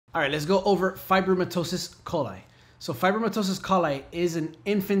All right, let's go over Fibromatosis Colli. So Fibromatosis Colli is an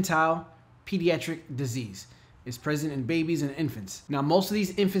infantile pediatric disease. It's present in babies and infants. Now, most of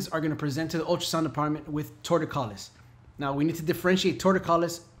these infants are going to present to the ultrasound department with torticollis. Now, we need to differentiate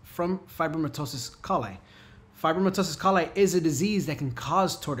torticollis from Fibromatosis Colli. Fibromatosis Colli is a disease that can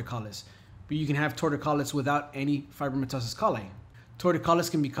cause torticollis, but you can have torticollis without any Fibromatosis Colli. Torticollis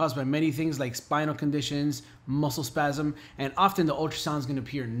can be caused by many things like spinal conditions, muscle spasm, and often the ultrasound is going to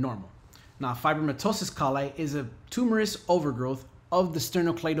appear normal. Now, Fibromatosis Colli is a tumorous overgrowth of the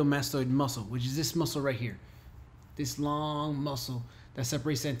sternocleidomastoid muscle, which is this muscle right here. This long muscle that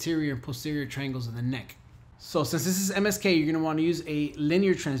separates the anterior and posterior triangles of the neck. So since this is MSK, you're going to want to use a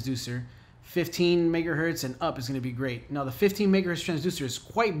linear transducer. 15 megahertz and up is going to be great. Now, the 15 megahertz transducer is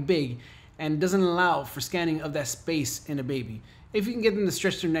quite big and doesn't allow for scanning of that space in a baby. If you can get them to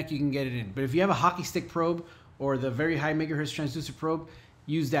stretch their neck, you can get it in. But if you have a hockey stick probe or the very high megahertz transducer probe,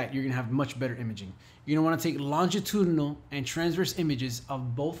 use that. You're going to have much better imaging. You're going to want to take longitudinal and transverse images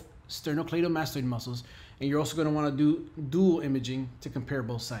of both sternocleidomastoid muscles, and you're also going to want to do dual imaging to compare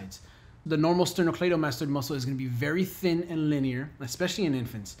both sides. The normal sternocleidomastoid muscle is going to be very thin and linear, especially in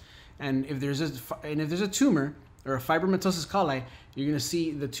infants. And if there's a tumor or a Fibromatosis Colli, you're going to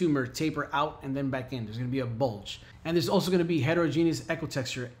see the tumor taper out and then back in. There's going to be a bulge. And there's also going to be heterogeneous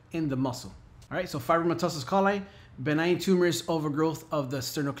ectotexture in the muscle. All right, so Fibromatosis Colli, benign tumorous overgrowth of the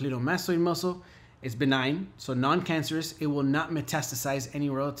sternocleidomastoid muscle. It's benign, so non-cancerous. It will not metastasize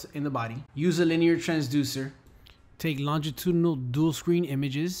anywhere else in the body. Use a linear transducer. Take longitudinal dual screen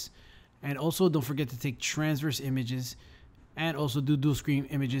images. And also don't forget to take transverse images and also do dual screen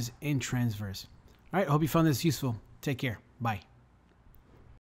images in transverse. All right, I hope you found this useful. Take care. Bye.